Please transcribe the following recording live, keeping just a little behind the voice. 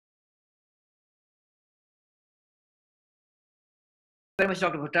very much,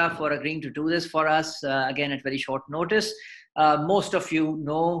 Dr. Bhutta, for agreeing to do this for us, again, at very short notice. Most of you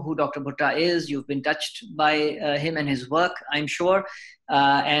know who Dr. Bhutta is. You've been touched by him and his work, I'm sure.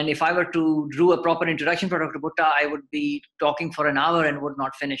 And if I were to do a proper introduction for Dr. Bhutta, I would be talking for an hour and would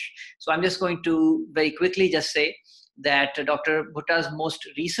not finish. So I'm just going to very quickly just say that Dr. Bhutta's most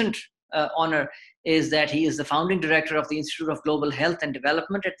recent honor is that he is the founding director of the Institute of Global Health and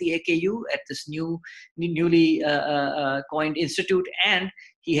Development at the AKU, at this newly coined institute, and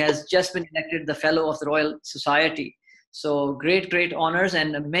he has just been elected the Fellow of the Royal Society. So great honors,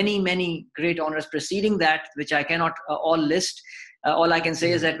 and many great honors preceding that, which I cannot all list. All I can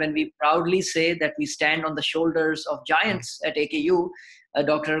say is that when we proudly say that we stand on the shoulders of giants at AKU,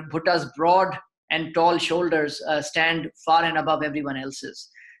 Dr. Bhutta's broad and tall shoulders stand far and above everyone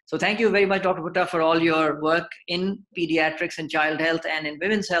else's. So thank you very much, Dr. Bhutta, for all your work in pediatrics and child health and in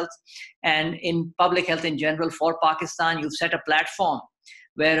women's health and in public health in general for Pakistan. You've set a platform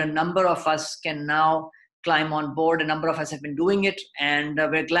where a number of us can now climb on board. A number of us have been doing it, and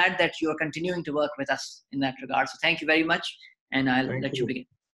we're glad that you are continuing to work with us in that regard. So thank you very much, and I'll let you begin.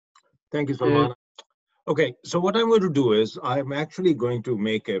 Thank you, Salman. Okay, so what I'm going to do is I'm actually going to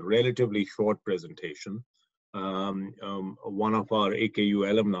make a relatively short presentation. One of our AKU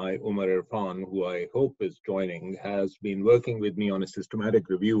alumni, Umar Irfan, who I hope is joining, has been working with me on a systematic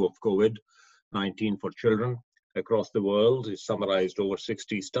review of COVID-19 for children across the world. He's summarized over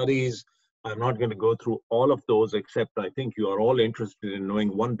 60 studies. I'm not going to go through all of those, except I think you are all interested in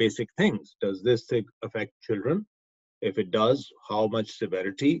knowing one basic thing. Does this affect children? If it does, how much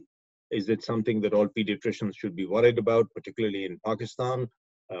severity? Is it something that all pediatricians should be worried about, particularly in Pakistan,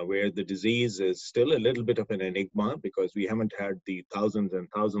 where the disease is still a little bit of an enigma because we haven't had the thousands and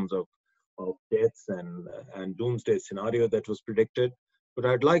thousands of deaths and doomsday scenario that was predicted. But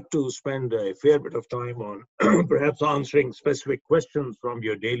I'd like to spend a fair bit of time on perhaps answering specific questions from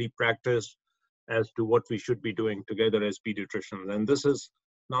your daily practice as to what we should be doing together as pediatricians. And this is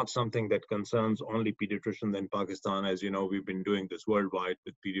not something that concerns only pediatricians in Pakistan. As you know, we've been doing this worldwide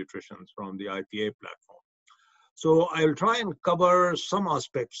with pediatricians from the IPA platform. So I'll try and cover some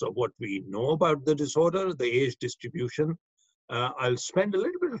aspects of what we know about the disorder, the age distribution. I'll spend a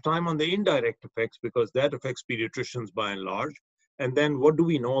little bit of time on the indirect effects because that affects pediatricians by and large. And then what do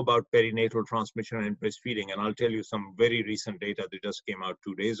we know about perinatal transmission and breastfeeding? And I'll tell you some very recent data that just came out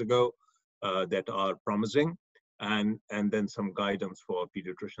 2 days ago that are promising, and then some guidance for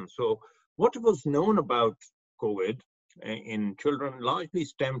pediatricians. So what was known about COVID in children largely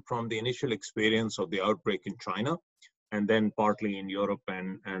stemmed from the initial experience of the outbreak in China, and then partly in Europe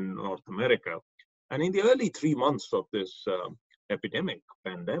and North America. And in the early 3 months of this pandemic,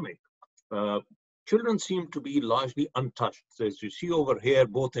 children seem to be largely untouched. So as you see over here,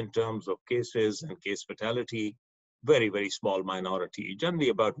 both in terms of cases and case fatality, very small minority, generally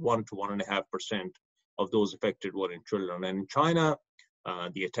about 1 to 1.5% of those affected were in children. And in China,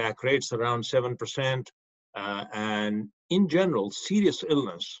 the attack rate's around 7%. And in general, serious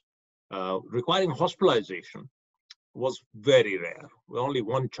illness requiring hospitalization was very rare. Only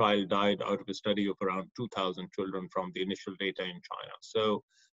one child died out of a study of around 2,000 children from the initial data in China. So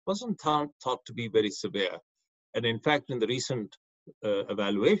it wasn't thought to be very severe. And in fact, in the recent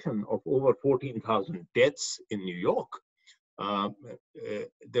evaluation of over 14,000 deaths in New York,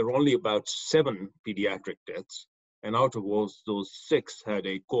 there were only about 7 pediatric deaths. And out of those 6 had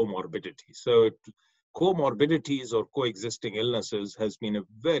a comorbidity. So comorbidities or coexisting illnesses has been a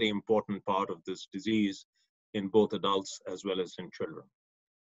very important part of this disease in both adults as well as in children.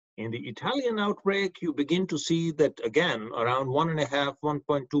 In the Italian outbreak, you begin to see that again, around 1.5,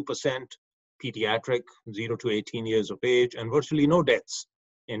 1.2% pediatric, 0 to 18 years of age, and virtually no deaths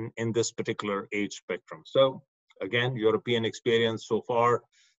in this particular age spectrum. So again, European experience so far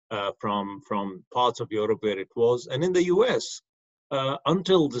from parts of Europe where it was, and in the US,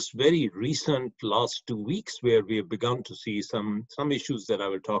 until this very recent last 2 weeks where we have begun to see some issues that I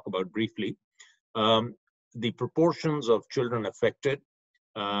will talk about briefly. The proportions of children affected,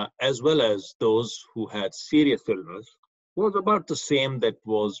 as well as those who had serious illness, was about the same that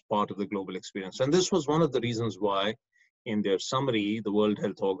was part of the global experience. And this was one of the reasons why in their summary, the World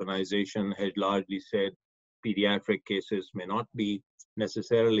Health Organization had largely said pediatric cases may not be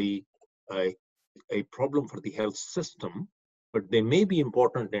necessarily a problem for the health system, but they may be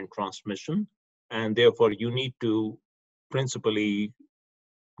important in transmission, and therefore you need to principally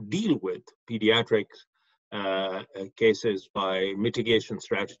deal with pediatric cases by mitigation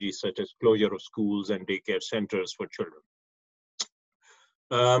strategies such as closure of schools and daycare centers for children.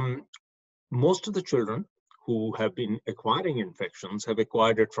 Most of the children who have been acquiring infections have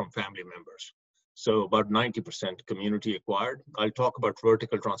acquired it from family members. So about 90% community acquired. I'll talk about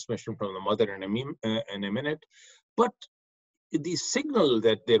vertical transmission from the mother in a minute. But the signal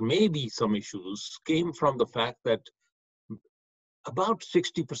that there may be some issues came from the fact that about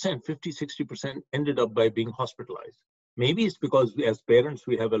 60%, 50, 60% ended up by being hospitalized. Maybe it's because as parents,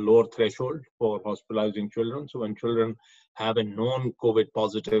 we have a lower threshold for hospitalizing children. So when children have a known COVID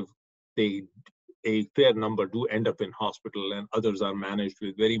positive, a fair number do end up in hospital, and others are managed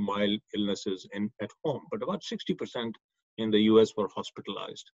with very mild illnesses at home. But about 60% in the US were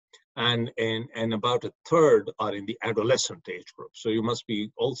hospitalized. And about a third are in the adolescent age group. So you must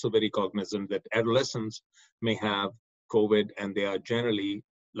be also very cognizant that adolescents may have COVID, and they are generally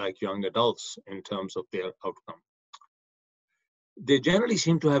like young adults in terms of their outcome. They generally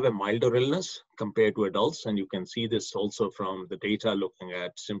seem to have a milder illness compared to adults, and you can see this also from the data looking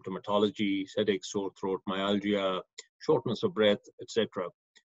at symptomatology, headache, sore throat, myalgia, shortness of breath, etc.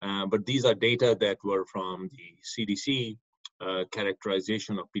 But these are data that were from the CDC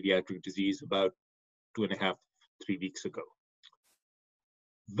characterization of pediatric disease about 2.5, 3 weeks ago.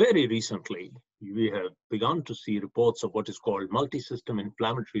 Very recently, we have begun to see reports of what is called multi-system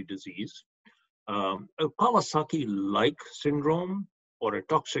inflammatory disease, a Kawasaki-like syndrome or a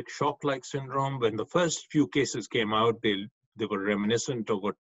toxic shock-like syndrome. When the first few cases came out, they were reminiscent of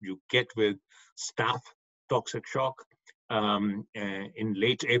what you get with staph toxic shock. In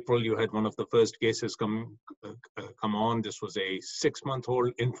late April, you had one of the first cases come on. This was a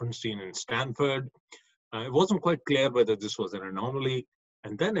 6-month-old infant seen in Stanford. It wasn't quite clear whether this was an anomaly.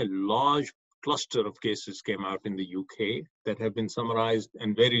 And then a large cluster of cases came out in the UK that have been summarized.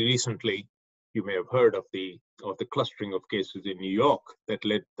 And very recently, you may have heard of the clustering of cases in New York that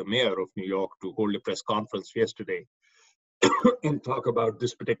led the mayor of New York to hold a press conference yesterday and talk about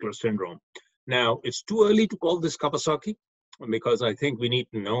this particular syndrome. Now, it's too early to call this Kawasaki because I think we need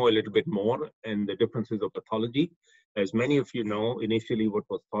to know a little bit more in the differences of pathology. As many of you know, initially what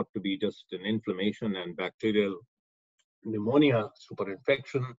was thought to be just an inflammation and bacterial pneumonia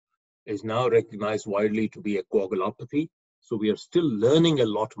superinfection is now recognized widely to be a coagulopathy. So we are still learning a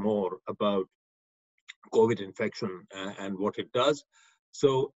lot more about COVID infection and what it does.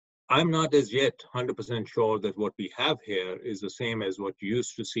 So I'm not as yet 100% sure that what we have here is the same as what you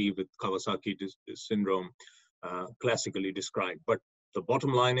used to see with Kawasaki syndrome classically described. But the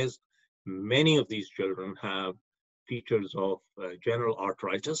bottom line is many of these children have features of general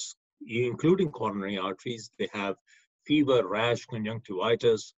arteritis, including coronary arteries. They have fever, rash,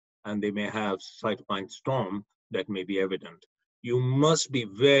 conjunctivitis, and they may have cytokine storm that may be evident. You must be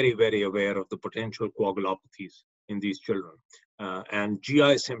very, very aware of the potential coagulopathies in these children and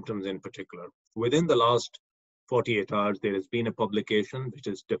GI symptoms in particular. Within the last 48 hours, there has been a publication which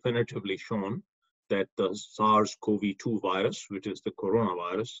has definitively shown that the SARS-CoV-2 virus, which is the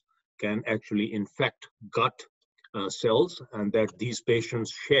coronavirus, can actually infect gut cells, and that these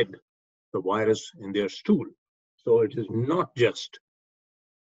patients shed the virus in their stool. So it is not just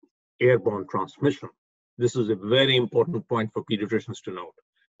airborne transmission. This is a very important point for pediatricians to note.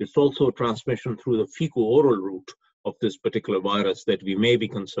 It's also transmission through the fecal-oral route of this particular virus that we may be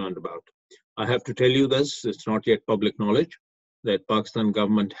concerned about. I have to tell you this, it's not yet public knowledge, that Pakistan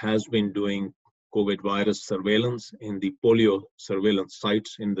government has been doing COVID virus surveillance in the polio surveillance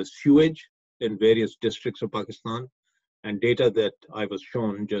sites in the sewage in various districts of Pakistan. And data that I was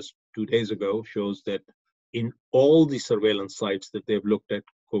shown just 2 days ago shows that in all the surveillance sites that they've looked at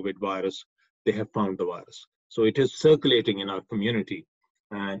COVID virus, they have found the virus. So it is circulating in our community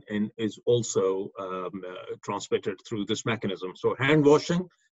and is also transmitted through this mechanism. So hand washing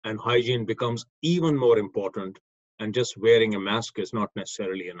and hygiene becomes even more important, and just wearing a mask is not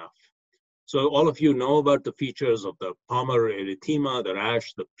necessarily enough. So all of you know about the features of the palmar erythema, the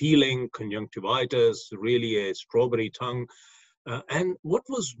rash, the peeling, conjunctivitis, really a strawberry tongue, and what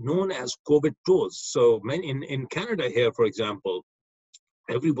was known as COVID toes. So in Canada here, for example,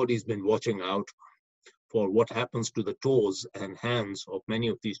 everybody's been watching out for what happens to the toes and hands of many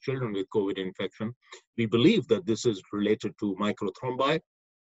of these children with COVID infection. We believe that this is related to microthrombi,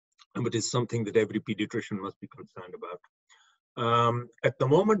 but it is something that every pediatrician must be concerned about. At the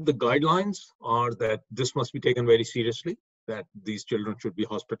moment, the guidelines are that this must be taken very seriously, that these children should be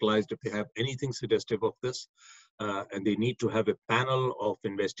hospitalized if they have anything suggestive of this, and they need to have a panel of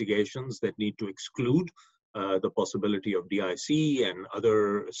investigations that need to exclude the possibility of DIC and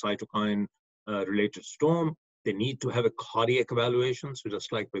other cytokine related storm. They need to have a cardiac evaluation. So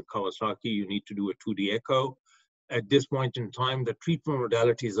just like with Kawasaki, you need to do a 2D echo. At this point in time, the treatment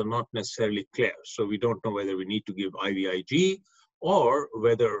modalities are not necessarily clear. So we don't know whether we need to give IVIG or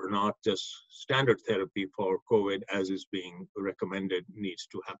whether or not just standard therapy for COVID, as is being recommended, needs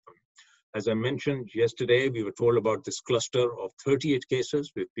to happen. As I mentioned yesterday, we were told about this cluster of 38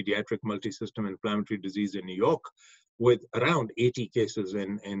 cases with pediatric multisystem inflammatory disease in New York, with around 80 cases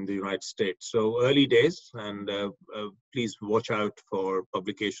in the United States. So early days, and please watch out for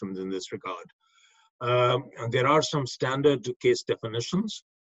publications in this regard. There are some standard case definitions,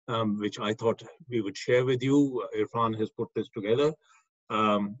 which I thought we would share with you. Irfan has put this together.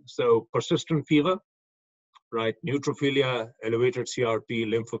 So persistent fever, right? Neutrophilia, elevated CRP,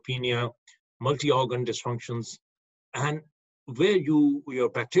 lymphopenia, multi-organ dysfunctions, and where your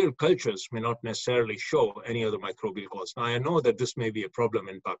bacterial cultures may not necessarily show any other microbial cause. Now, I know that this may be a problem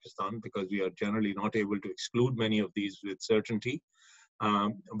in Pakistan because we are generally not able to exclude many of these with certainty.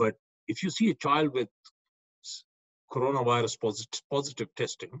 But if you see a child with coronavirus positive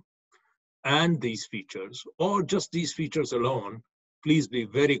testing and these features, or just these features alone, please be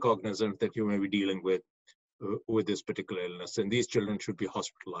very cognizant that you may be dealing with this particular illness, and these children should be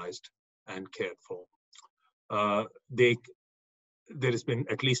hospitalized and cared for. There has been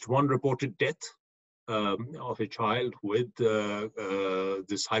at least one reported death of a child with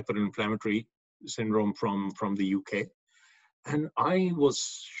this hyperinflammatory syndrome from the UK. And I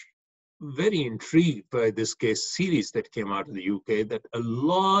was very intrigued by this case series that came out of the UK, that a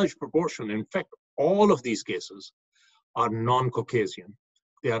large proportion, in fact, all of these cases are non-Caucasian.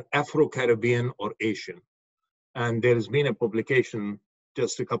 They are Afro-Caribbean or Asian. And there has been a publication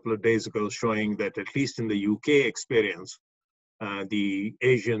just a couple of days ago showing that at least in the UK experience, the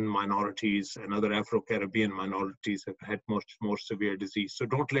Asian minorities and other Afro-Caribbean minorities have had much more severe disease. So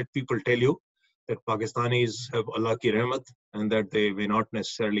don't let people tell you that Pakistanis have Allah ki rahmat and that they may not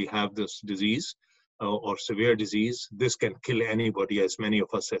necessarily have this disease or severe disease. This can kill anybody, as many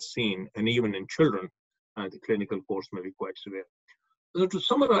of us have seen, and even in children, the clinical course may be quite severe. So to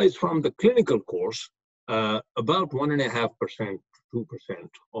summarize from the clinical course, about 1.5%, 2%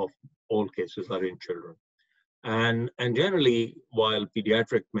 of all cases are in children. And generally, while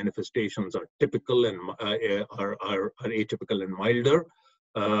pediatric manifestations are typical and are atypical and milder,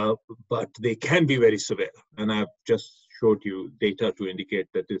 but they can be very severe. And I've just showed you data to indicate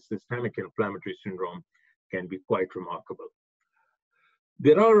that this systemic inflammatory syndrome can be quite remarkable.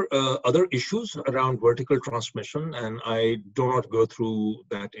 There are other issues around vertical transmission, and I do not go through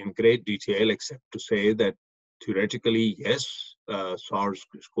that in great detail, except to say that theoretically, yes,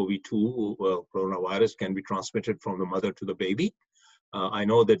 SARS-CoV-2 coronavirus can be transmitted from the mother to the baby. I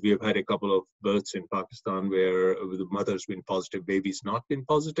know that we have had a couple of births in Pakistan where the mother's been positive, baby's not been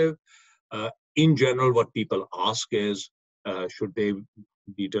positive. In general, what people ask is, should they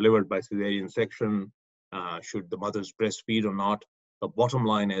be delivered by cesarean section? Should the mothers breastfeed or not? The bottom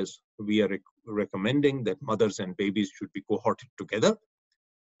line is we are recommending that mothers and babies should be cohorted together,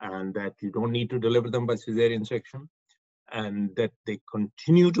 and that you don't need to deliver them by cesarean section, and that they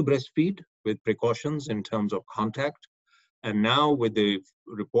continue to breastfeed with precautions in terms of contact. And now with the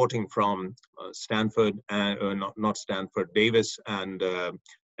reporting from Stanford, not Stanford, Davis and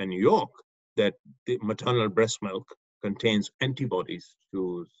New York, that the maternal breast milk contains antibodies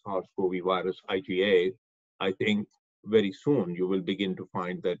to SARS-CoV virus, IgA, I think very soon you will begin to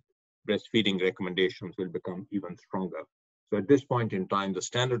find that breastfeeding recommendations will become even stronger. So at this point in time, the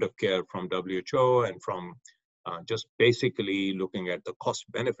standard of care from WHO and from just basically looking at the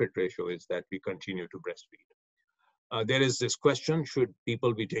cost-benefit ratio is that we continue to breastfeed. There is this question, should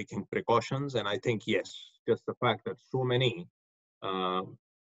people be taking precautions? And I think yes, just the fact that so many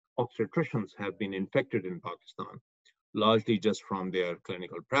obstetricians have been infected in Pakistan, largely just from their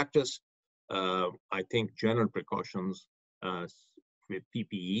clinical practice. I think general precautions with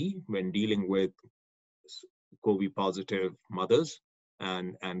PPE when dealing with COVID positive mothers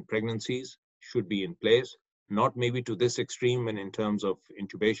and pregnancies should be in place. Not maybe to this extreme and in terms of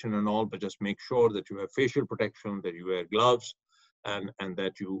intubation and all, but just make sure that you have facial protection, that you wear gloves, and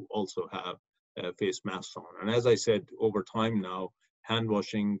that you also have face masks on. And as I said, over time now, hand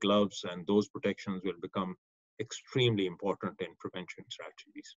washing, gloves, and those protections will become extremely important in prevention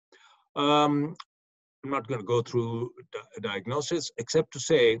strategies. I'm not going to go through diagnosis, except to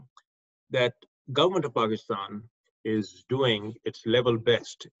say that government of Pakistan is doing its level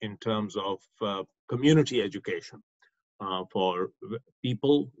best in terms of community education for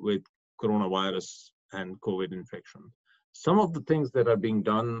people with coronavirus and COVID infection. Some of the things that are being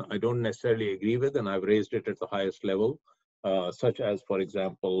done, I don't necessarily agree with, and I've raised it at the highest level, such as, for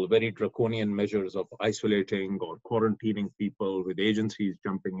example, very draconian measures of isolating or quarantining people with agencies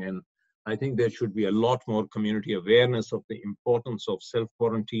jumping in. I think there should be a lot more community awareness of the importance of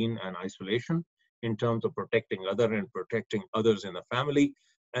self-quarantine and isolation in terms of protecting others and protecting others in the family.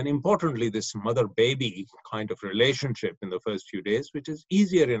 And importantly, this mother-baby kind of relationship in the first few days, which is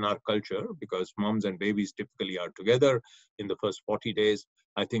easier in our culture because moms and babies typically are together in the first 40 days.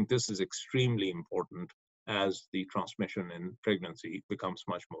 I think this is extremely important as the transmission in pregnancy becomes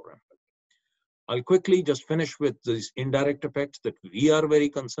much more rampant. I'll quickly just finish with these indirect effects that we are very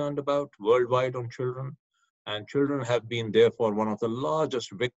concerned about worldwide on children. And children have been therefore one of the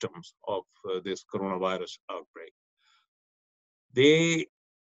largest victims of this coronavirus outbreak. They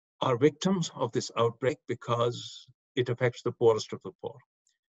are victims of this outbreak because it affects the poorest of the poor.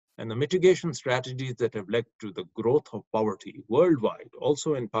 And the mitigation strategies that have led to the growth of poverty worldwide,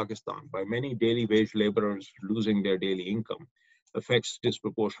 also in Pakistan, by many daily wage laborers losing their daily income, affects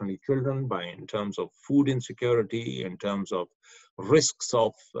disproportionately children in terms of food insecurity, in terms of risks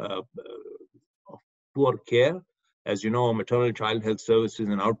of poor care. As you know, maternal child health services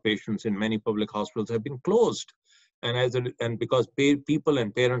and outpatients in many public hospitals have been closed. And because people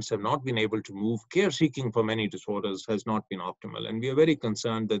and parents have not been able to move, care seeking for many disorders has not been optimal. And we are very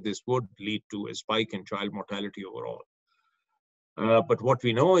concerned that this would lead to a spike in child mortality overall. But what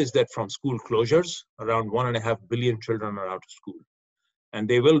we know is that from school closures, around 1.5 billion children are out of school. And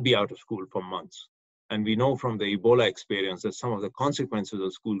they will be out of school for months. And we know from the Ebola experience that some of the consequences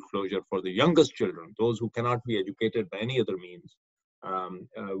of school closure for the youngest children, those who cannot be educated by any other means,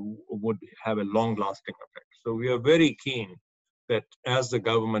 would have a long-lasting effect. So we are very keen that as the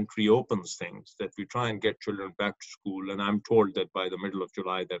government reopens things, that we try and get children back to school. And I'm told that by the middle of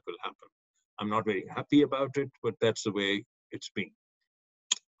July, that will happen. I'm not very happy about it, but that's the way it's been.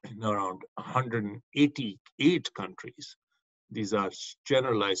 In around 188 countries, these are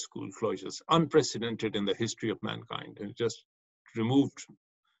generalized school closures, unprecedented in the history of mankind, and just removed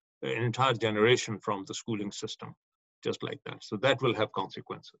an entire generation from the schooling system, just like that. So that will have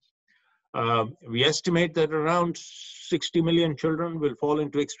consequences. We estimate that around 60 million children will fall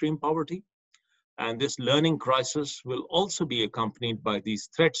into extreme poverty. And this learning crisis will also be accompanied by these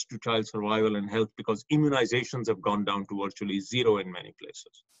threats to child survival and health because immunizations have gone down to virtually zero in many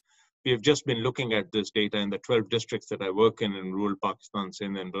places. We have just been looking at this data in the 12 districts that I work in rural Pakistan,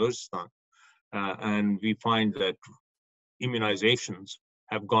 Sindh and Balochistan. And we find that immunizations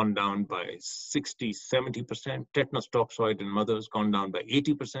have gone down by 60, 70%. Tetanus toxoid in mothers gone down by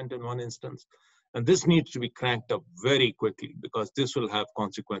 80% in one instance. And this needs to be cranked up very quickly because this will have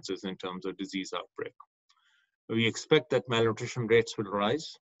consequences in terms of disease outbreak. We expect that malnutrition rates will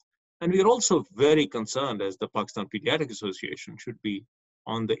rise. And we are also very concerned, as the Pakistan Paediatrics Association should be,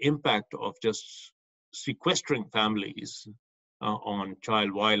 on the impact of just sequestering families on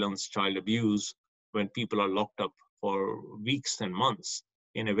child violence, child abuse, when people are locked up for weeks and months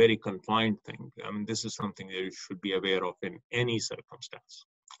in a very confined thing. I mean, this is something that you should be aware of in any circumstance.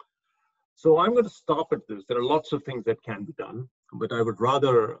 So I'm going to stop at this. There are lots of things that can be done, but I would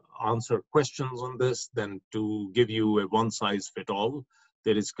rather answer questions on this than to give you a one-size-fits-all.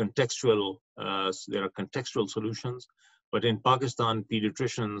 There are contextual solutions, but in Pakistan,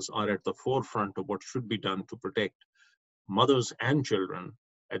 pediatricians are at the forefront of what should be done to protect mothers and children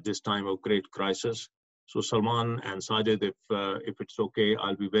at this time of great crisis. So Salman and Sajid, if it's okay,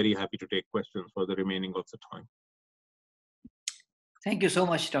 I'll be very happy to take questions for the remaining of the time. Thank you so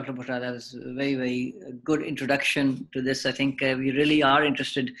much, Dr. Bhutta. That was a very, very good introduction to this. I think we really are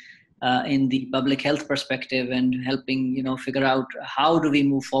interested in the public health perspective and helping, figure out how do we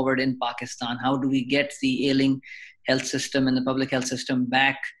move forward in Pakistan? How do we get the ailing health system and the public health system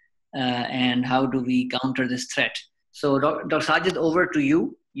back? And how do we counter this threat? So, Dr. Sajid, over to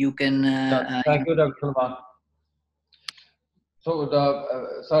you. You can. Thank you, Dr. Salman. So, the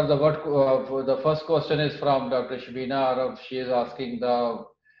first question is from Dr. Shabina Arab. She is asking the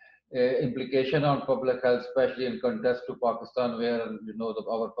implication on public health, especially in contrast to Pakistan, where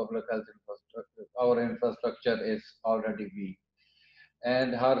our public health infrastructure is already weak.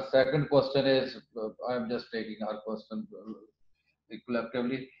 And her second question is, I'm just taking her question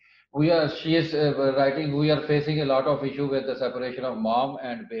collectively. She is writing, we are facing a lot of issue with the separation of mom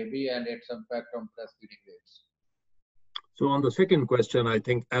and baby and its impact on breastfeeding rates. So on the second question, I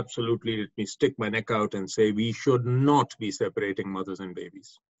think absolutely, let me stick my neck out and say we should not be separating mothers and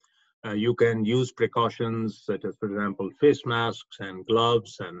babies. You can use precautions such as, for example, face masks and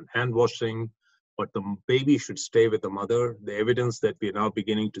gloves and hand washing, but the baby should stay with the mother. The evidence that we are now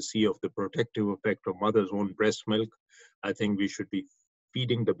beginning to see of the protective effect of mother's own breast milk, I think we should be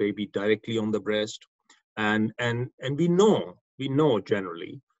feeding the baby directly on the breast. And we know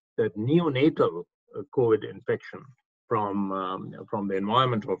generally that neonatal COVID infection from the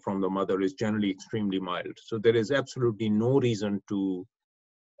environment or from the mother is generally extremely mild. So there is absolutely no reason to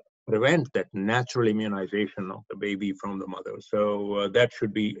prevent that natural immunization of the baby from the mother. So that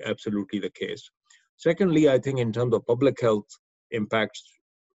should be absolutely the case. Secondly, I think in terms of public health impacts,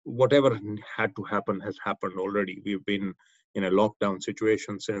 whatever had to happen has happened already. We've been in a lockdown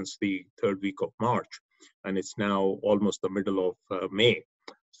situation since the third week of March, and it's now almost the middle of May.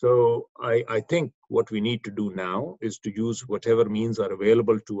 So I think what we need to do now is to use whatever means are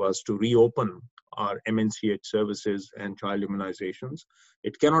available to us to reopen our MNCH services and child immunizations.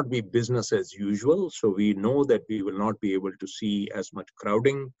 It cannot be business as usual. So we know that we will not be able to see as much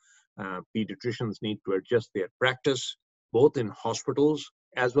crowding. Pediatricians need to adjust their practice, both in hospitals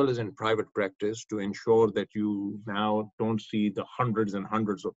as well as in private practice, to ensure that you now don't see the hundreds and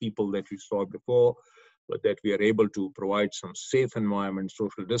hundreds of people that you saw before, but that we are able to provide some safe environment,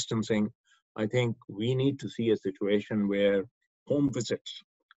 social distancing. I think we need to see a situation where home visits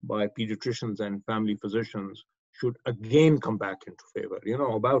by pediatricians and family physicians should again come back into favor. You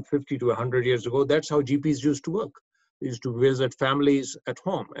know, about 50 to 100 years ago, that's how GPs used to work. They used to visit families at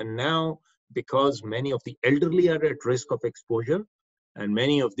home. And now, because many of the elderly are at risk of exposure, and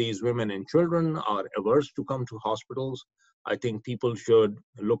many of these women and children are averse to come to hospitals, I think people should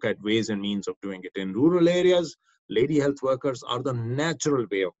look at ways and means of doing it. In rural areas, lady health workers are the natural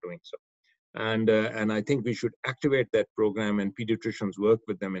way of doing so. And I think we should activate that program, and pediatricians work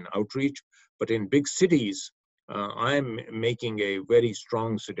with them in outreach. But in big cities, I'm making a very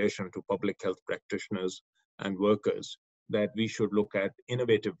strong suggestion to public health practitioners and workers that we should look at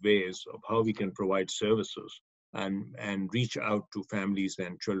innovative ways of how we can provide services and reach out to families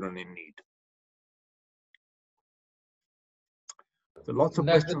and children in need. So lots of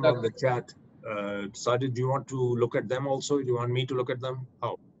Next, questions on the chat. Sajid, do you want to look at them also? Do you want me to look at them?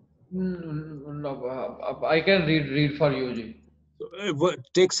 How? no, I can read for you, Ji. So,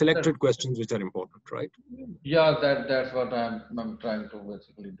 take selected questions which are important, right? Yeah, that's what I'm trying to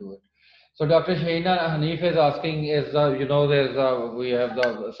basically do it. So Dr. Shaina Hanif is asking, is we have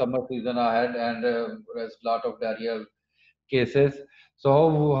the summer season ahead, and there's a lot of diarrheal cases. So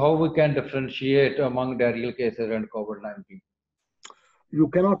how we can differentiate among diarrheal cases and COVID-19? You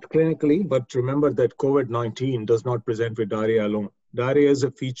cannot clinically, but remember that COVID-19 does not present with diarrhea alone. Diarrhea is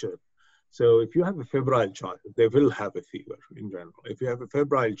a feature. So if you have a febrile child, they will have a fever in general. If you have a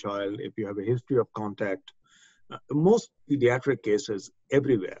febrile child, if you have a history of contact, most pediatric cases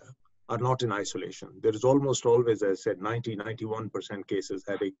everywhere are not in isolation. There is almost always, as I said, 91% cases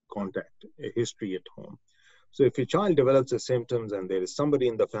had a contact, a history at home. So if your child develops the symptoms and there is somebody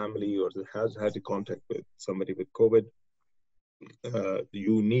in the family or has had a contact with somebody with COVID,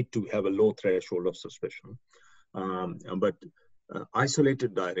 you need to have a low threshold of suspicion. But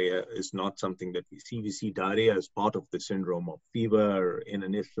isolated diarrhea is not something that we see. We see diarrhea as part of the syndrome of fever,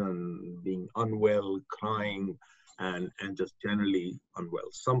 inanition, being unwell, crying, and just generally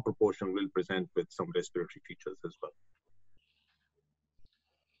unwell. Some proportion will present with some respiratory features as well.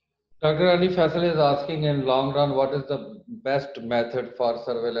 Dr. Ali Faisal is asking, in long run, what is the best method for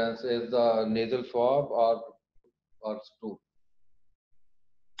surveillance? Is the nasal swab or stool?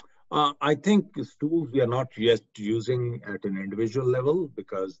 I think stools we are not yet using at an individual level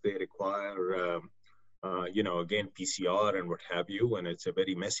because they require, again, PCR and what have you, and it's a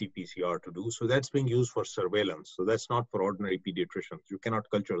very messy PCR to do. So that's being used for surveillance. So that's not for ordinary pediatricians. You cannot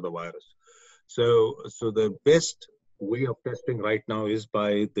culture the virus. So the best way of testing right now is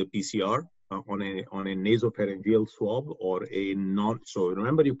by the PCR on a nasopharyngeal swab or a non. So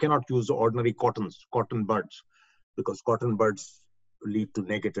remember, you cannot use ordinary cotton buds, because cotton buds lead to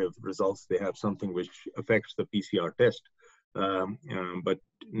negative results. They have something which affects the PCR test. But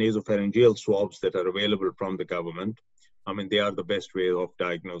nasopharyngeal swabs that are available from the government, I mean, they are the best way of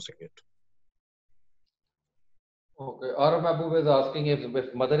diagnosing it. Okay. Aram Mahbub is asking,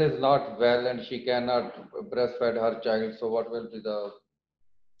 if mother is not well and she cannot breastfeed her child, so what will be the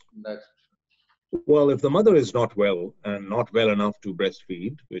next? Well, if the mother is not well and not well enough to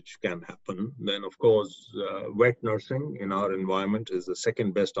breastfeed, which can happen, then of course, wet nursing in our environment is the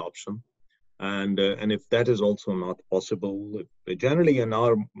second best option. And if that is also not possible, generally in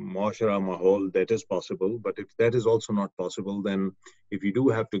our Muashara Mahol, that is possible. But if that is also not possible, then if you do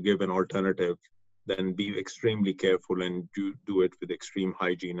have to give an alternative, then be extremely careful and do it with extreme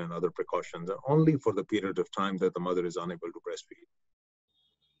hygiene and other precautions, only for the period of time that the mother is unable to breastfeed.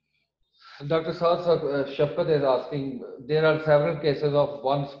 Dr. Shafqat is asking, there are several cases of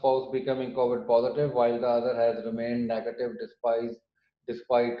one spouse becoming COVID positive while the other has remained negative despite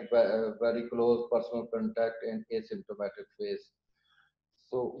very close personal contact in asymptomatic phase.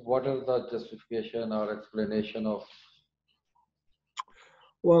 So what is the justification or explanation of?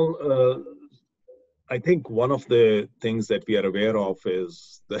 Well, I think one of the things that we are aware of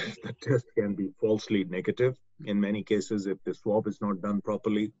is that the test can be falsely negative in many cases if the swab is not done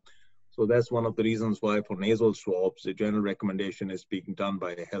properly. So that's one of the reasons why for nasal swabs, the general recommendation is being done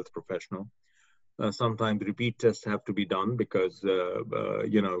by a health professional. Sometimes repeat tests have to be done because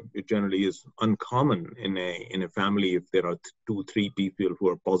it generally is uncommon in a family if there are 2-3 people who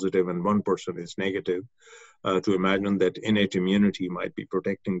are positive and one person is negative. To imagine that innate immunity might be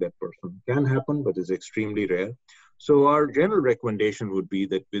protecting that person can happen, but is extremely rare. So our general recommendation would be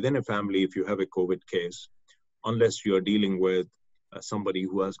that within a family, if you have a COVID case, unless you are dealing with somebody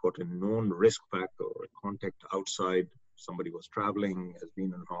who has got a known risk factor or a contact outside, somebody was traveling, has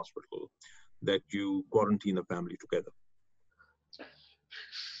been in hospital, that you quarantine the family together.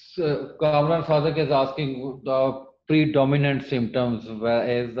 So, Kamran Sadek is asking the predominant symptoms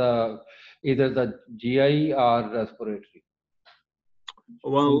is either the GI or respiratory.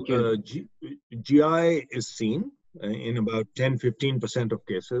 Well, GI is seen in about 10-15% of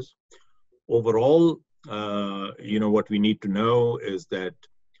cases. Overall, what we need to know is that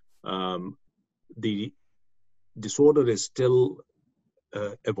the disorder is still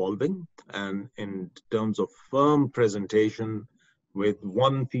evolving, and in terms of firm presentation with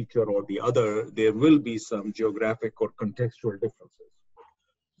one feature or the other, there will be some geographic or contextual differences.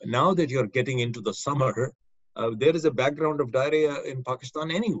 Now that you're getting into the summer, there is a background of diarrhea in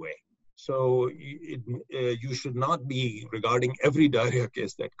Pakistan anyway. So you should not be regarding every diarrhea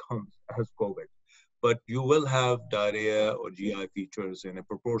case that comes as COVID, but you will have diarrhea or GI features in a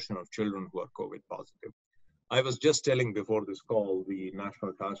proportion of children who are COVID positive. I was just telling before this call, the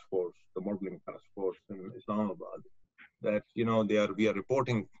National Task Force, the Modeling Task Force in Islamabad, that we are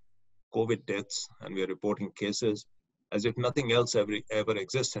reporting COVID deaths and we are reporting cases as if nothing else ever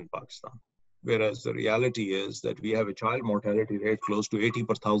exists in Pakistan. Whereas the reality is that we have a child mortality rate close to 80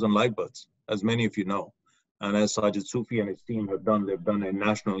 per thousand live births, as many of you know. And as Sajid Sufi and his team have done, they've done a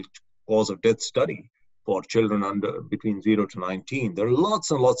national cause of death study for children between 0 to 19. There are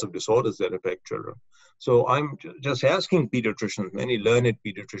lots and lots of disorders that affect children. So I'm just asking pediatricians, many learned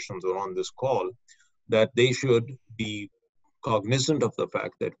pediatricians are on this call, that they should be cognizant of the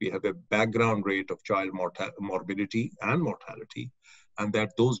fact that we have a background rate of child morbidity and mortality, and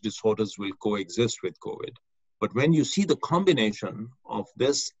that those disorders will coexist with COVID. But when you see the combination of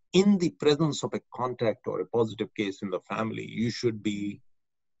this in the presence of a contact or a positive case in the family, you should be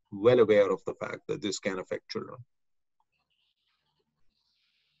well aware of the fact that this can affect children.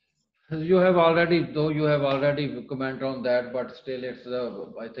 You have already commented on that, but still it's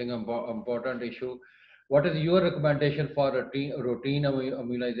I think important issue. What is your recommendation for routine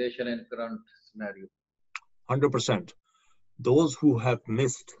immunization in current scenario? 100%. Those who have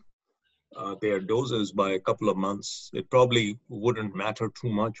missed their doses by a couple of months, it probably wouldn't matter too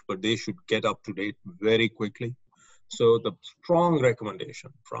much, but they should get up to date very quickly. So the strong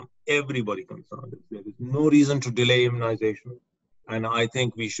recommendation from everybody concerned is there is no reason to delay immunization. And I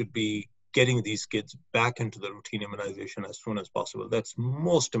think we should be getting these kids back into the routine immunization as soon as possible. That's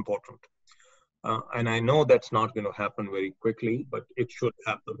most important. And I know that's not going to happen very quickly, but it should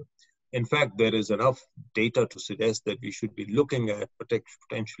happen. In fact, there is enough data to suggest that we should be looking at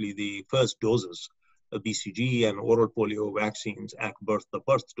potentially the first doses of BCG and oral polio vaccines at birth, the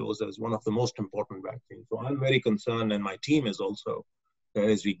birth dose as one of the most important vaccines. So I'm very concerned, and my team is also, that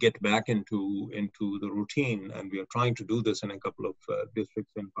as we get back into the routine, and we are trying to do this in a couple of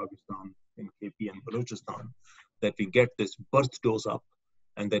districts in Pakistan, in KP and Balochistan, that we get this birth dose up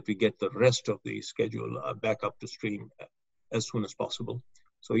and that we get the rest of the schedule back up to stream as soon as possible.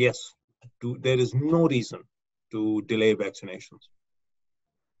 So yes, there is no reason to delay vaccinations.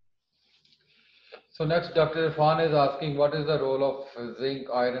 So next, Dr. Irfan is asking, what is the role of zinc,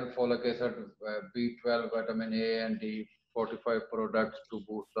 iron, folic acid, B12, vitamin A, and D, 45 products to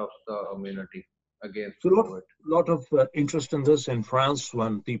boost up the immunity against COVID? Lot of interest in this in France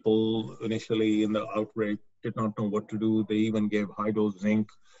when people initially in the outbreak did not know what to do. They even gave high-dose zinc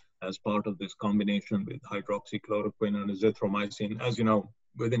as part of this combination with hydroxychloroquine and azithromycin. As you know,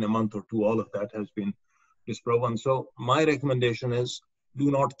 within a month or two, all of that has been disproven. So my recommendation is do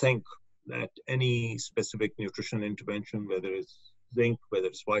not think that any specific nutrition intervention, whether it's zinc, whether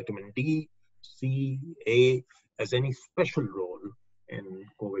it's vitamin D, C, A, has any special role in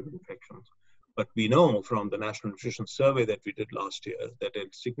COVID infections. But we know from the National Nutrition Survey that we did last year that a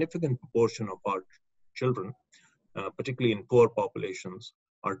significant proportion of our children, particularly in poor populations,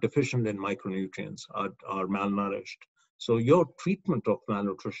 are deficient in micronutrients, are malnourished. So your treatment of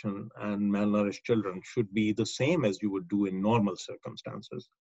malnutrition and malnourished children should be the same as you would do in normal circumstances.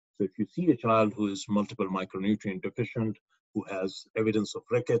 So if you see a child who is multiple micronutrient deficient, who has evidence of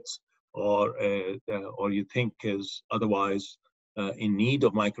rickets, or you think is otherwise in need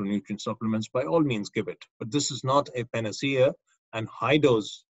of micronutrient supplements, by all means give it. But this is not a panacea, and high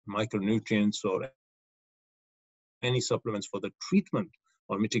dose micronutrients or any supplements for the treatment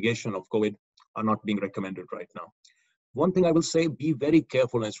or mitigation of COVID are not being recommended right now. One thing I will say, be very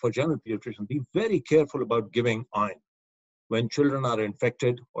careful, as for general pediatricians, be very careful about giving iron when children are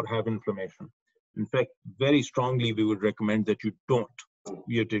infected or have inflammation. In fact, very strongly, we would recommend that you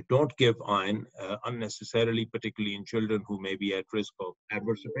don't give iron unnecessarily, particularly in children who may be at risk of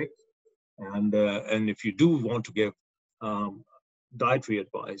adverse effects. And if you do want to give dietary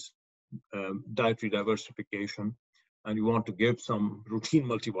advice, dietary diversification, and you want to give some routine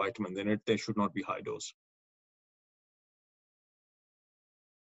multivitamin, then they should not be high dose.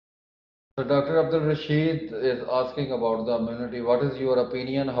 So Dr. Abdul Rashid is asking about the immunity. What is your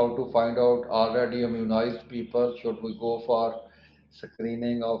opinion? How to find out already immunized people? Should we go for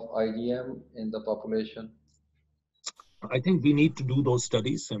screening of IgM in the population? I think we need to do those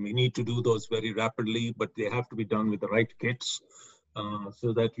studies, and we need to do those very rapidly, but they have to be done with the right kits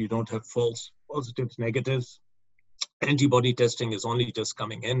so that you don't have false positives, negatives. Antibody testing is only just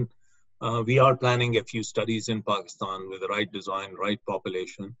coming in. We are planning a few studies in Pakistan with the right design, right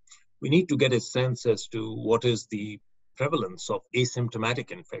population. We need to get a sense as to what is the prevalence of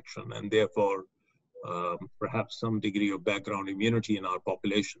asymptomatic infection, and therefore perhaps some degree of background immunity in our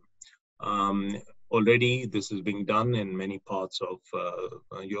population. Already this is being done in many parts of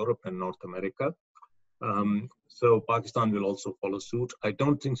Europe and North America. So Pakistan will also follow suit. I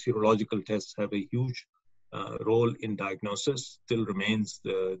don't think serological tests have a huge role in diagnosis. Still remains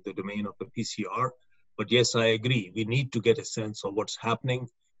the domain of the PCR. But yes, I agree. We need to get a sense of what's happening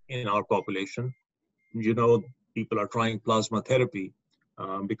in our population. You know, people are trying plasma therapy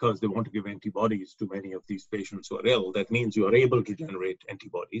because they want to give antibodies to many of these patients who are ill. That means you are able to generate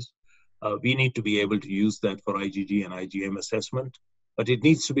antibodies. We need to be able to use that for IgG and IgM assessment, but it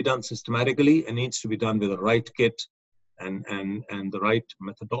needs to be done systematically and needs to be done with the right kit and the right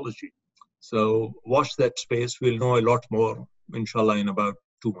methodology. So watch that space. We'll know a lot more, inshallah, in about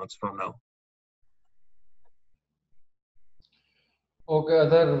 2 months from now. Okay,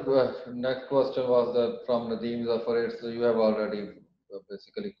 next question was from Nadeem Zafar. So you have already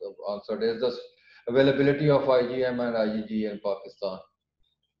basically answered. Is this availability of IgM and IgG in Pakistan?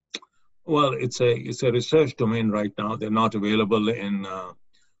 Well, it's a research domain right now. They're not available in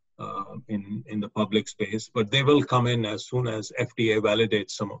the public space, but they will come in as soon as FDA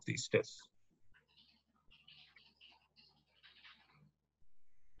validates some of these tests.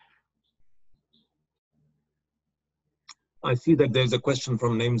 I see that there's a question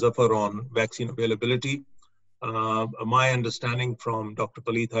from Naeem Zafar on vaccine availability. My understanding from Dr.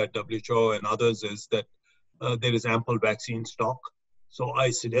 Palitha at WHO and others is that there is ample vaccine stock. So I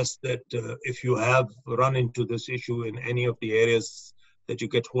suggest that if you have run into this issue in any of the areas that you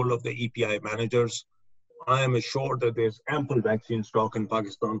get hold of the EPI managers, I am assured that there's ample vaccine stock in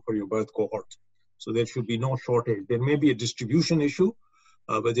Pakistan for your birth cohort. So there should be no shortage. There may be a distribution issue,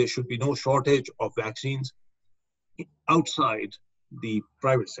 but there should be no shortage of vaccines outside the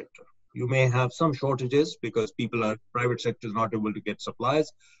private sector. You may have some shortages because private sector is not able to get supplies,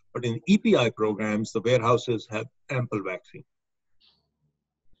 but in EPI programs, the warehouses have ample vaccine.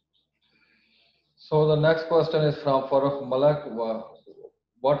 So the next question is from Farooq Malak.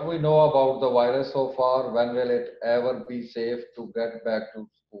 What we know about the virus so far, when will it ever be safe to get back to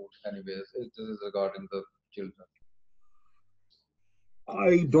school anyways? This is regarding the children.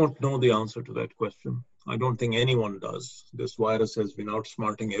 I don't know the answer to that question. I don't think anyone does. This virus has been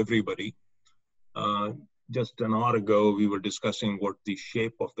outsmarting everybody. Just an hour ago, we were discussing what the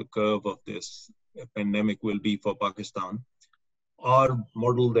shape of the curve of this pandemic will be for Pakistan. Our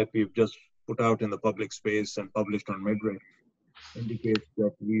model that we've just put out in the public space and published on Midray indicates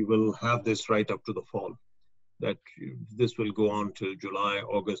that we will have this right up to the fall, that this will go on till July,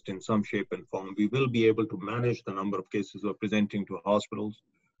 August in some shape and form. We will be able to manage the number of cases who are presenting to hospitals,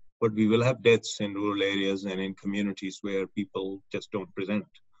 but we will have deaths in rural areas and in communities where people just don't present.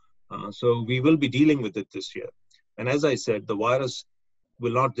 So we will be dealing with it this year. And as I said, the virus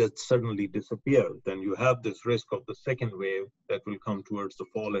will not just suddenly disappear. Then you have this risk of the second wave that will come towards the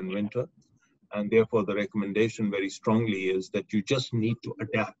fall and winter. And therefore, the recommendation very strongly is that you just need to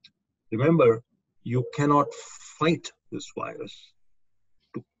adapt. Remember, you cannot fight this virus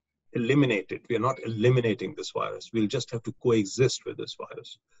to eliminate it. We are not eliminating this virus. We'll just have to coexist with this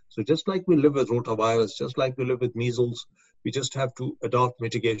virus. So just like we live with rotavirus, just like we live with measles, we just have to adopt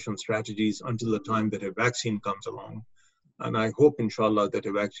mitigation strategies until the time that a vaccine comes along. And I hope, inshallah, that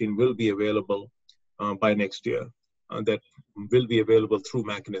a vaccine will be available by next year. that will be available through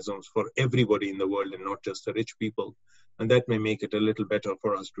mechanisms for everybody in the world and not just the rich people. And that may make it a little better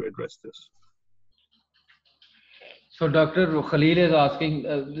for us to address this. So Dr. Khalil is asking,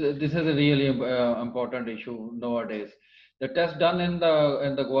 this is a really important issue nowadays. The test done in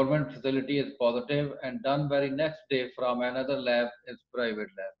the government facility is positive, and done very next day from another lab is private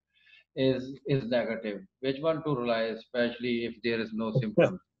lab is negative. Which one to rely, especially if there is no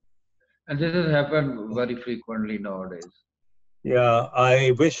symptoms? And this has happened very frequently nowadays. Yeah,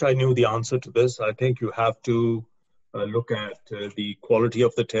 I wish I knew the answer to this. I think you have to look at the quality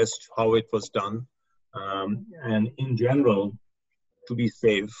of the test, how it was done. And in general, to be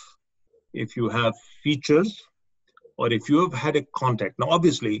safe, if you have features or if you have had a contact. Now,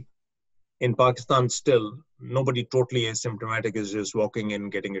 obviously, in Pakistan still, nobody totally asymptomatic is just walking in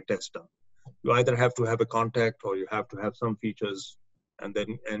getting a test done. You either have to have a contact or you have to have some features,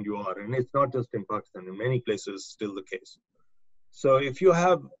 and you are. And it's not just in Pakistan, in many places still the case. So if you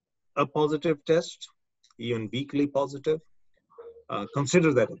have a positive test, even weakly positive,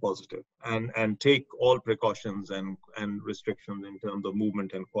 consider that a positive and take all precautions and restrictions in terms of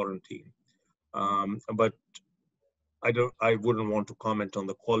movement and quarantine. But I wouldn't want to comment on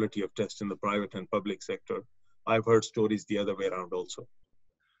the quality of tests in the private and public sector. I've heard stories the other way around also.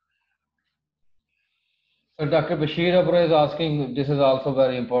 So Dr. Bashir Abra is asking, this is also a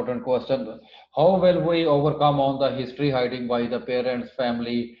very important question. How will we overcome on the history hiding by the parents,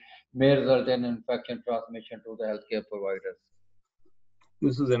 family may result in infection transmission to the healthcare providers?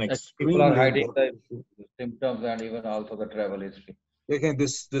 This is an extremely people are hiding important the symptoms and even also the travel history. Again,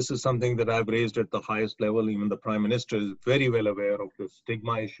 this is something that I've raised at the highest level. Even the Prime Minister is very well aware of the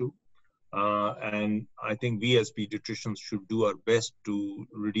stigma issue. And I think we as pediatricians should do our best to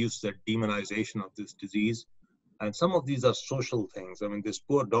reduce the demonization of this disease. And some of these are social things. I mean, this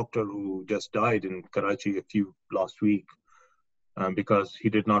poor doctor who just died in Karachi last week because he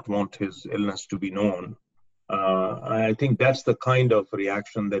did not want his illness to be known. I think that's the kind of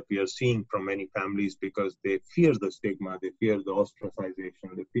reaction that we are seeing from many families because they fear the stigma, they fear the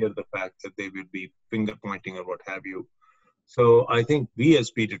ostracization, they fear the fact that they will be finger pointing or what have you. So I think we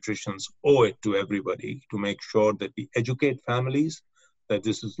as pediatricians owe it to everybody to make sure that we educate families that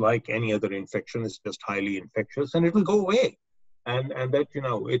this is like any other infection, it's just highly infectious and it will go away. And that,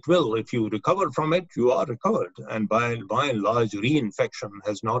 it will, if you recover from it, you are recovered. And by and large, reinfection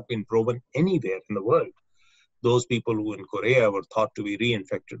has not been proven anywhere in the world. Those people who in Korea were thought to be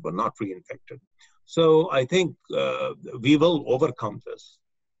reinfected were not reinfected. So I think we will overcome this,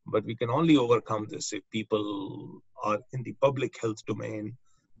 but we can only overcome this if people are in the public health domain,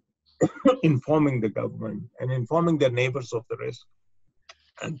 informing the government and informing their neighbors of the risk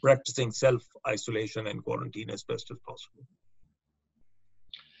and practicing self-isolation and quarantine as best as possible.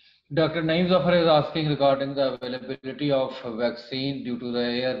 Dr. Naeem Zafar is asking regarding the availability of vaccine due to the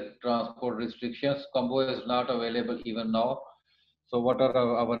air transport restrictions. Combo is not available even now. So what are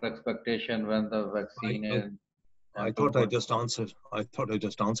our expectations when the vaccine is? I thought I just answered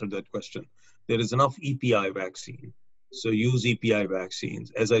that question. There is enough EPI vaccine. So use EPI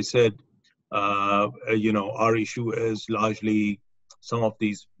vaccines. As I said, our issue is largely some of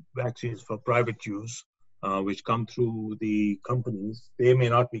these vaccines for private use. Which come through the companies, they may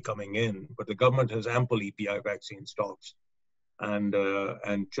not be coming in, but the government has ample EPI vaccine stocks. And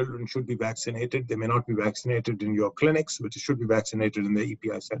children should be vaccinated. They may not be vaccinated in your clinics, but they should be vaccinated in the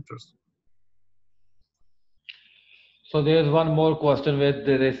EPI centers. So there's one more question with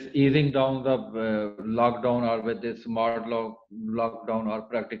this easing down the lockdown or with this smart lockdown or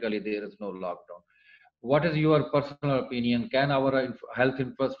practically there is no lockdown. What is your personal opinion? Can our health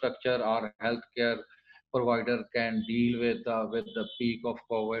infrastructure or healthcare provider can deal with the peak of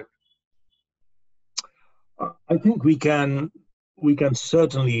COVID? I think we can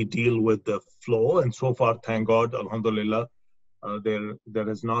certainly deal with the flow, and so far, thank God, alhamdulillah, there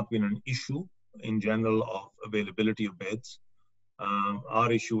has not been an issue in general of availability of beds. Our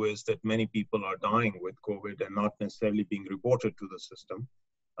issue is that many people are dying with COVID and not necessarily being reported to the system,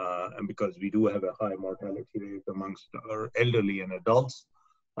 and because we do have a high mortality rate amongst our elderly and adults.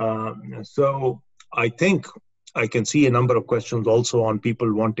 So I think I can see a number of questions also on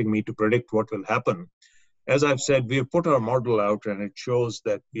people wanting me to predict what will happen. As I've said, we've put our model out and it shows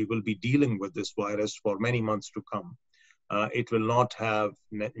that we will be dealing with this virus for many months to come. It will not have,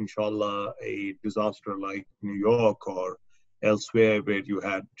 inshallah, a disaster like New York or elsewhere where you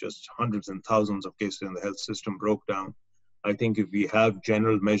had just hundreds and thousands of cases and the health system broke down. I think if we have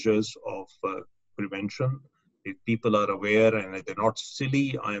general measures of prevention, if people are aware and they're not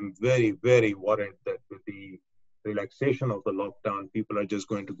silly, I am very, very worried that with the relaxation of the lockdown, people are just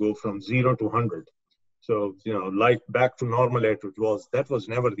going to go from 0 to 100. So, life back to normal as it was, that was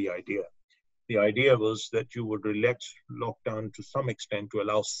never the idea. The idea was that you would relax lockdown to some extent to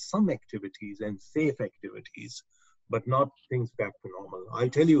allow some activities and safe activities, but not things back to normal. I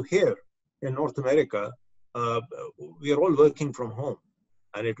tell you, here in North America, we are all working from home.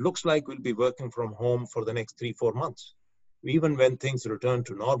 And it looks like we'll be working from home for the next 3-4 months. Even when things return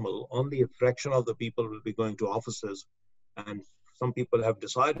to normal, only a fraction of the people will be going to offices. And some people have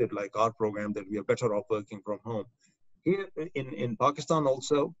decided, like our program, that we are better off working from home. Here in Pakistan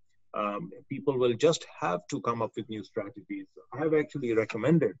also, people will just have to come up with new strategies. I have actually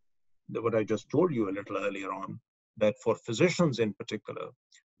recommended what I just told you a little earlier on, that for physicians in particular,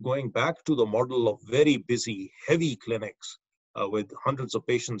 going back to the model of very busy, heavy clinics with hundreds of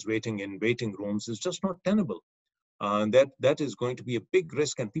patients waiting in waiting rooms is just not tenable. That is going to be a big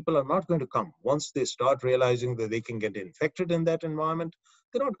risk, and people are not going to come. Once they start realizing that they can get infected in that environment,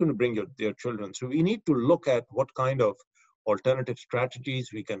 they're not going to bring their children. So we need to look at what kind of alternative strategies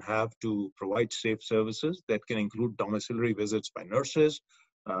we can have to provide safe services that can include domiciliary visits by nurses,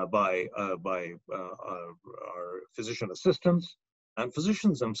 by our physician assistants, and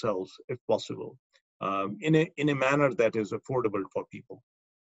physicians themselves, if possible, in a manner that is affordable for people.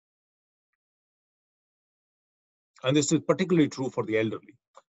 And this is particularly true for the elderly.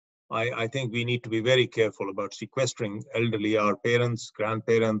 I think we need to be very careful about sequestering elderly, our parents,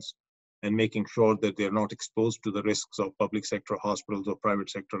 grandparents, and making sure that they're not exposed to the risks of public sector hospitals or private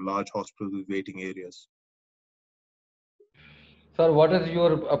sector large hospitals with waiting areas. Sir, what is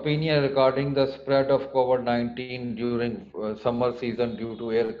your opinion regarding the spread of COVID-19 during summer season due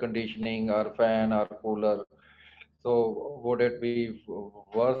to air conditioning or fan or cooler? So would it be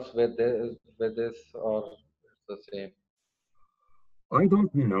worse with this or it's the same? I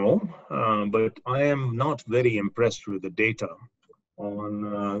don't know, but I am not very impressed with the data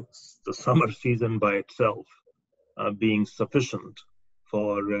on the summer season by itself being sufficient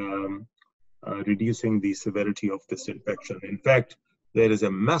for reducing the severity of this infection. In fact, there is a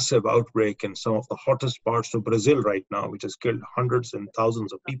massive outbreak in some of the hottest parts of Brazil right now, which has killed hundreds and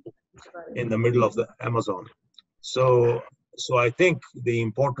thousands of people in the middle of the Amazon. So I think the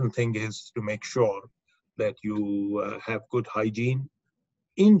important thing is to make sure that you have good hygiene.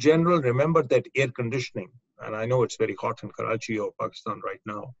 In general, remember that air conditioning, and I know it's very hot in Karachi or Pakistan right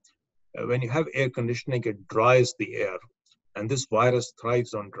now, when you have air conditioning, it dries the air, and this virus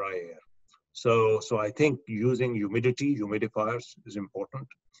thrives on dry air. So I think using humidifiers is important,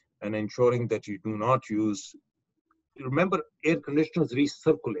 and ensuring that you do not use, remember, air conditioners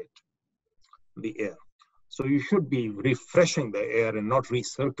recirculate the air. So you should be refreshing the air and not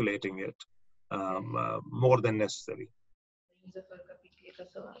recirculating it more than necessary.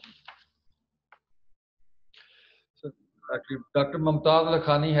 So actually, Dr. Mumtaz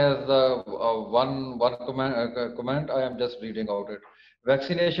Lakhani has one comment. I am just reading out it.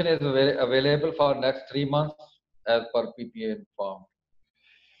 Vaccination is available for next 3 months as per PPA informed.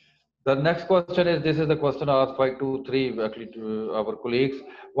 The next question is, this is the question asked by 2-3 actually to our colleagues.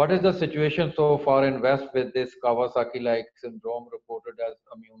 What is the situation so far in West with this Kawasaki-like syndrome reported as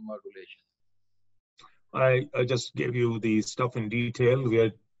immune modulation? I just gave you the stuff in detail. We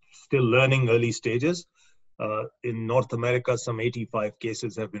are still learning, early stages. In North America, some 85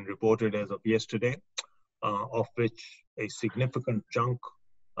 cases have been reported as of yesterday, of which a significant chunk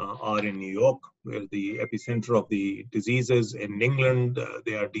are in New York, where the epicenter of the disease is. In England,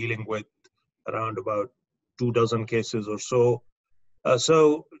 they are dealing with around about 24 cases or so.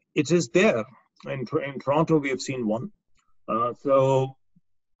 So it is there. In Toronto, we have seen one. So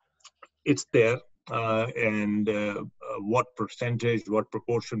it's there. And what percentage, what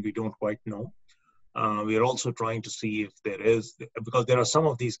proportion, we don't quite know. We are also trying to see if there is, because there are some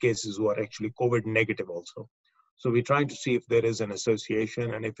of these cases who are actually COVID negative also. So we're trying to see if there is an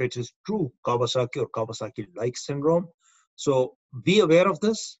association, and if it is true Kawasaki or Kawasaki-like syndrome. So be aware of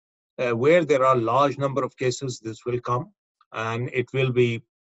this. Where there are large number of cases, this will come, and it will be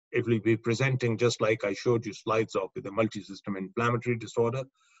presenting just like I showed you slides of, with a multi-system inflammatory disorder,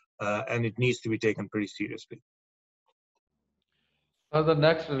 and it needs to be taken pretty seriously. The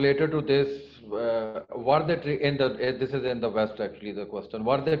next related to this, were they this is in the West actually the question,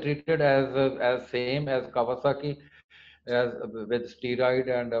 were they treated as same as Kawasaki, as with steroid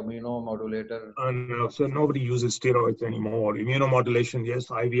and immunomodulator? No, so nobody uses steroids anymore. Immunomodulation, yes.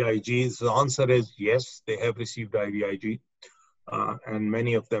 IVIGs, the answer is yes, they have received IVIG. And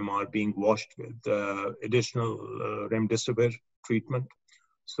many of them are being washed with additional remdesivir treatment.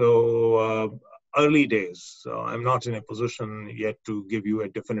 So early days, I'm not in a position yet to give you a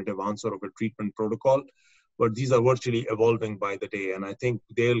definitive answer of a treatment protocol. but these are virtually evolving by the day. And I think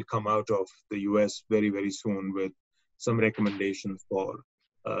they'll come out of the US very, very soon with some recommendations for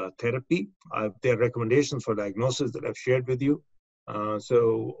therapy. There are recommendations for diagnosis that I've shared with you.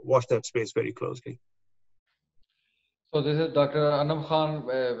 So watch that space very closely. So this is Dr. Anam Khan.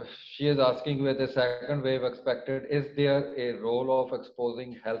 She is asking whether the second wave expected. Is there a role of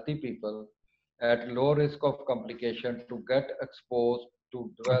exposing healthy people at low risk of complication to get exposed to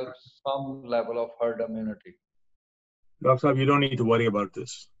develop some level of herd immunity? Dr. Saab, you don't need to worry about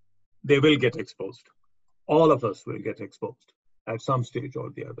this. They will get exposed. All of us will get exposed at some stage or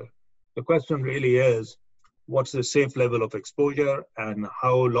the other. The question really is, what's the safe level of exposure and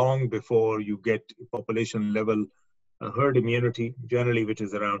how long before you get population level herd immunity, generally, which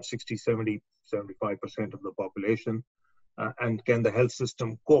is around 60, 70, 75% of the population. And can the health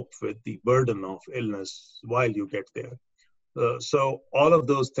system cope with the burden of illness while you get there? So all of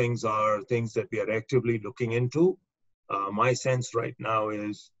those things are things that we are actively looking into. My sense right now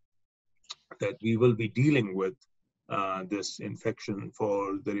is that we will be dealing with this infection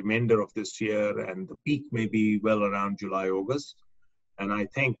for the remainder of this year, and the peak may be well around July, August. And I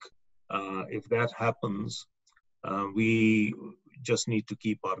think if that happens, we just need to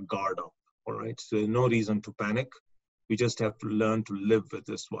keep our guard up, all right? So no reason to panic. We just have to learn to live with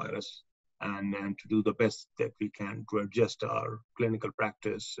this virus and to do the best that we can to adjust our clinical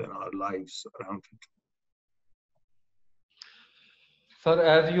practice and our lives around it. Sir,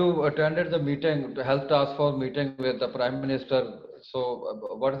 as you attended the meeting, the health task force meeting with the Prime Minister,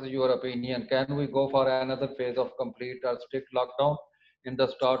 so what is your opinion? Can we go for another phase of complete or strict lockdown in the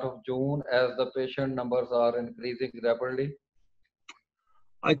start of June as the patient numbers are increasing rapidly?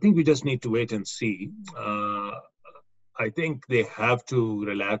 I think we just need to wait and see. I think they have to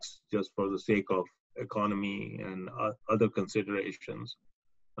relax just for the sake of economy and other considerations.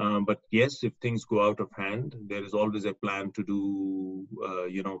 But yes, if things go out of hand, there is always a plan to do,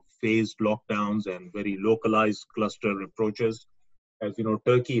 phased lockdowns and very localized cluster approaches. As you know,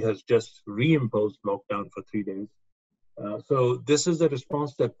 Turkey has just reimposed lockdown for 3 days. So this is the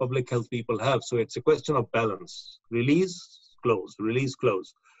response that public health people have. So it's a question of balance. Release, close, release,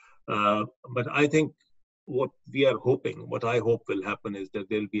 close. But I think what I hope will happen is that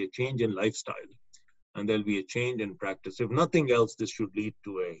there'll be a change in lifestyle and there'll be a change in practice. If nothing else, this should lead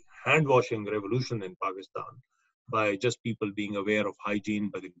to a hand-washing revolution in Pakistan by just people being aware of hygiene,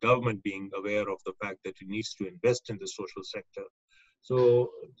 by the government being aware of the fact that it needs to invest in the social sector. So,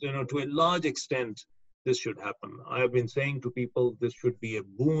 to a large extent, this should happen. I have been saying to people, this should be a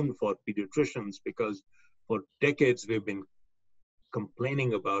boon for pediatricians because for decades we've been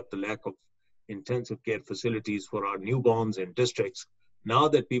complaining about the lack of intensive care facilities for our newborns in districts. Now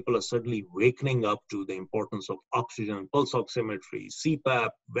that people are suddenly waking up to the importance of oxygen, pulse oximetry, CPAP,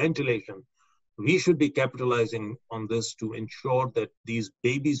 ventilation, we should be capitalizing on this to ensure that these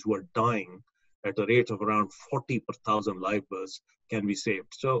babies who are dying at a rate of around 40 per thousand live births can be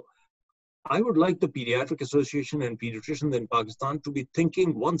saved. So I would like the Pediatric Association and pediatricians in Pakistan to be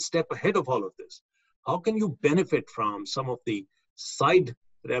thinking one step ahead of all of this. How can you benefit from some of the side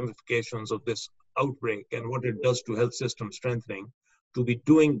ramifications of this outbreak and what it does to health system strengthening to be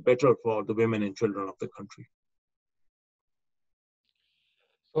doing better for the women and children of the country?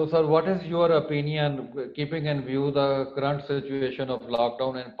 So, sir, what is your opinion, keeping in view the current situation of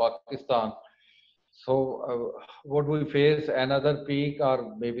lockdown in Pakistan? So, would we face another peak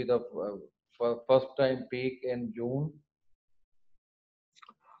or maybe the first time peak in June?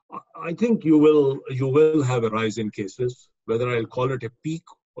 I think you will have a rise in cases. Whether I'll call it a peak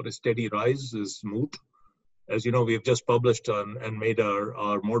or a steady rise is moot. As you know, we have just published and made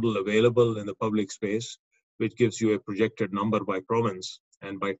our model available in the public space, which gives you a projected number by province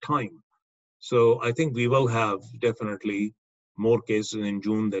and by time. So I think we will have definitely more cases in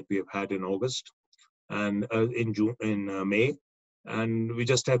June that we have had in August and in May. And we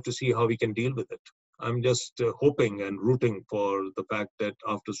just have to see how we can deal with it. I'm just hoping and rooting for the fact that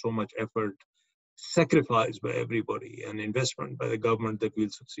after so much effort, sacrifice by everybody and investment by the government, that we'll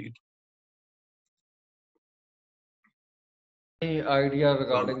succeed. Any idea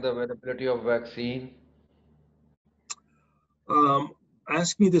regarding the availability of vaccine?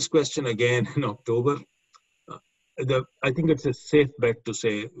 Ask me this question again in October. I think it's a safe bet to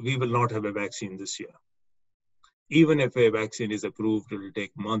say we will not have a vaccine this year. Even if a vaccine is approved, it will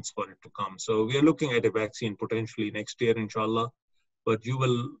take months for it to come. So we are looking at a vaccine potentially next year, inshallah, but you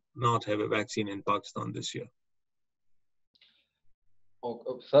will not have a vaccine in Pakistan this year.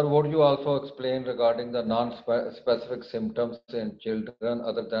 Okay. Sir, would you also explain regarding the non-specific symptoms in children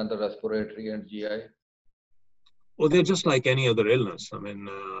other than the respiratory and GI? Well, they're just like any other illness. I mean,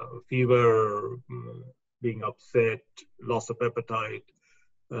 fever, being upset, loss of appetite,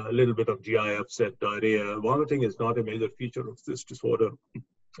 a little bit of GI upset, diarrhea. Vomiting is not a major feature of this disorder,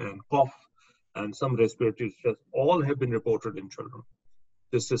 and cough and some respiratory distress all have been reported in children.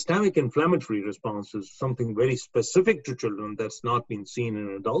 The systemic inflammatory response is something very specific to children that's not been seen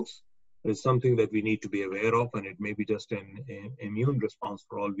in adults. It's something that we need to be aware of, and it may be just an immune response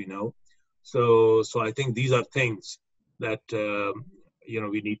for all we know. So I think these are things that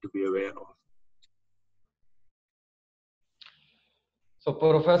we need to be aware of. So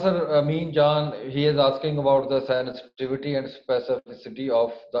Professor Amin Jan, he is asking about the sensitivity and specificity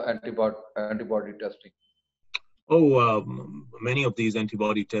of the antibody testing. Oh, many of these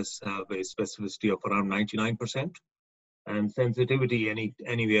antibody tests have a specificity of around 99%, and sensitivity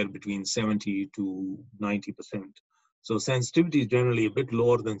anywhere between 70 to 90%. So sensitivity is generally a bit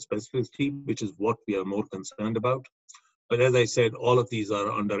lower than specificity, which is what we are more concerned about. But as I said, all of these are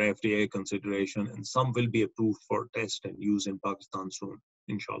under FDA consideration, and some will be approved for test and use in Pakistan soon,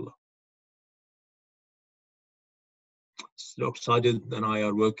 inshallah. Dr. Sajid and I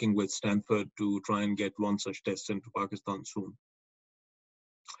are working with Stanford to try and get one such test into Pakistan soon.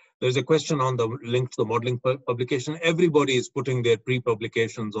 There's a question on the link to the modeling publication. Everybody is putting their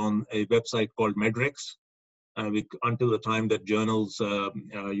pre-publications on a website called Medrex. Until the time that journals,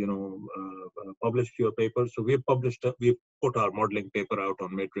 publish your papers. So we've put our modeling paper out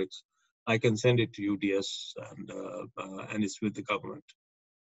on Matrix. I can send it to UDS, and it's with the government.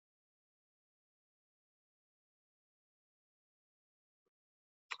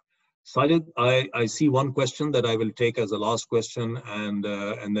 Sajid, I see one question that I will take as a last question, and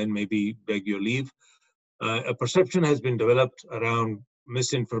then maybe beg your leave. A perception has been developed around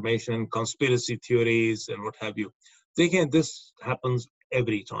misinformation, conspiracy theories, and what have you. Again, this happens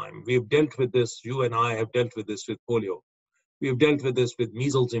every time. We've dealt with this, you and I have dealt with this with polio. We've dealt with this with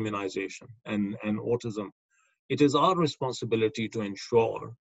measles immunization and autism. It is our responsibility to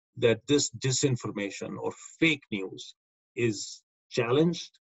ensure that this disinformation or fake news is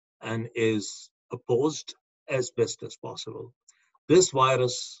challenged and is opposed as best as possible. This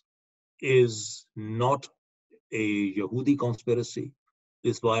virus is not a Yahudi conspiracy.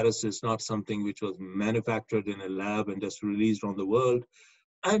 This virus is not something which was manufactured in a lab and just released on the world.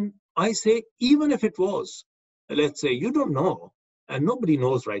 And I say, even if it was, let's say you don't know, and nobody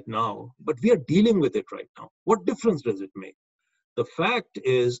knows right now, but we are dealing with it right now. What difference does it make? The fact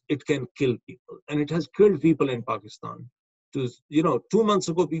is it can kill people, and it has killed people in Pakistan. 2 months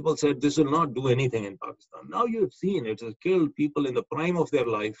ago, people said this will not do anything in Pakistan. Now you've seen it has killed people in the prime of their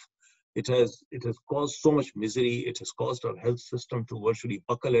life. It has caused so much misery. It has caused our health system to virtually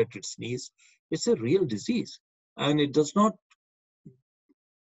buckle at its knees. It's a real disease, and it does not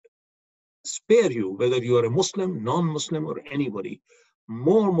spare you, whether you are a Muslim, non-Muslim, or anybody.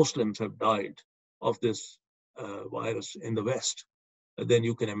 More Muslims have died of this virus in the West than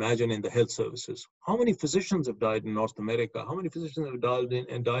you can imagine in the health services. How many physicians have died in North America? How many physicians have died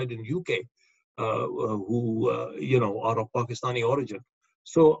in UK who are of Pakistani origin?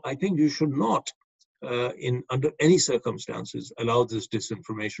 So I think you should not, under any circumstances, allow this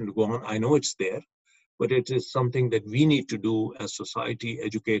disinformation to go on. I know it's there, but it is something that we need to do as society,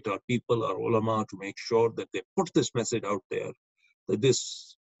 educate our people, our ulama, to make sure that they put this message out there, that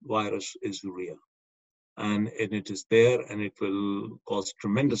this virus is real. And it is there, and it will cause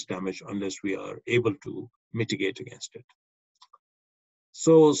tremendous damage unless we are able to mitigate against it.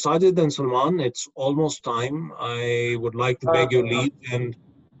 So Sajid and Salman, it's almost time. I would like to beg your leave. And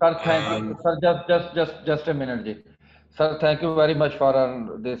sir, thank you. Sir, just a minute, Ji. Sir, thank you very much for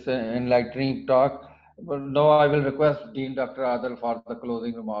this enlightening talk. But now I will request Dean Dr. Adil for the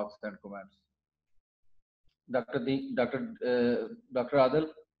closing remarks and comments. Dr. Adil.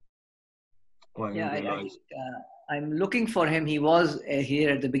 Yeah, I'm looking for him. He was here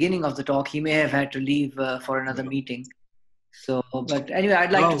at the beginning of the talk. He may have had to leave for another meeting. So, but anyway,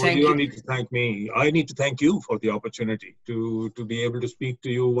 I'd like to thank you. You don't need to thank me. I need to thank you for the opportunity to be able to speak to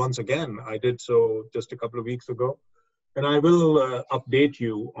you once again. I did so just a couple of weeks ago, and I will update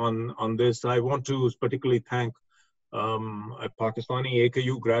you on this. I want to particularly thank a Pakistani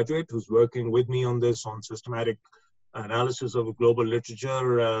AKU graduate who's working with me on this, on systematic analysis of global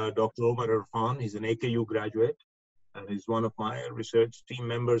literature, Dr. Omar Irfan. He's an AKU graduate, and he's one of my research team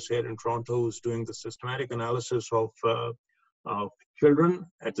members here in Toronto who's doing the systematic analysis of children.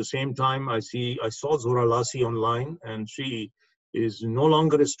 At the same time, I saw Zora Lassi online, and she is no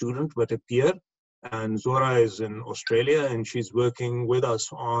longer a student but a peer. And Zora is in Australia, and she's working with us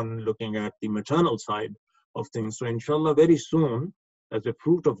on looking at the maternal side of things. So inshallah, very soon, as a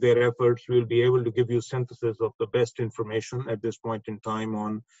fruit of their efforts, we'll be able to give you synthesis of the best information at this point in time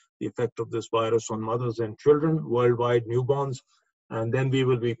on the effect of this virus on mothers and children worldwide, newborns, and then we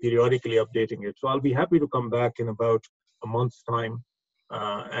will be periodically updating it. So I'll be happy to come back in about a month's time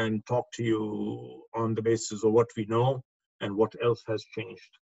and talk to you on the basis of what we know and what else has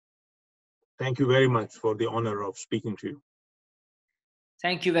changed. Thank you very much for the honor of speaking to you.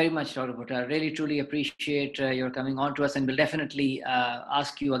 Thank you very much, Dr. Bhutta. I really, truly appreciate your coming on to us, and we'll definitely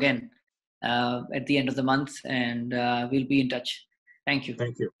ask you again at the end of the month, and we'll be in touch. Thank you.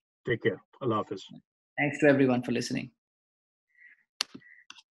 Thank you. Take care. Allah Hafiz. Thanks to everyone for listening.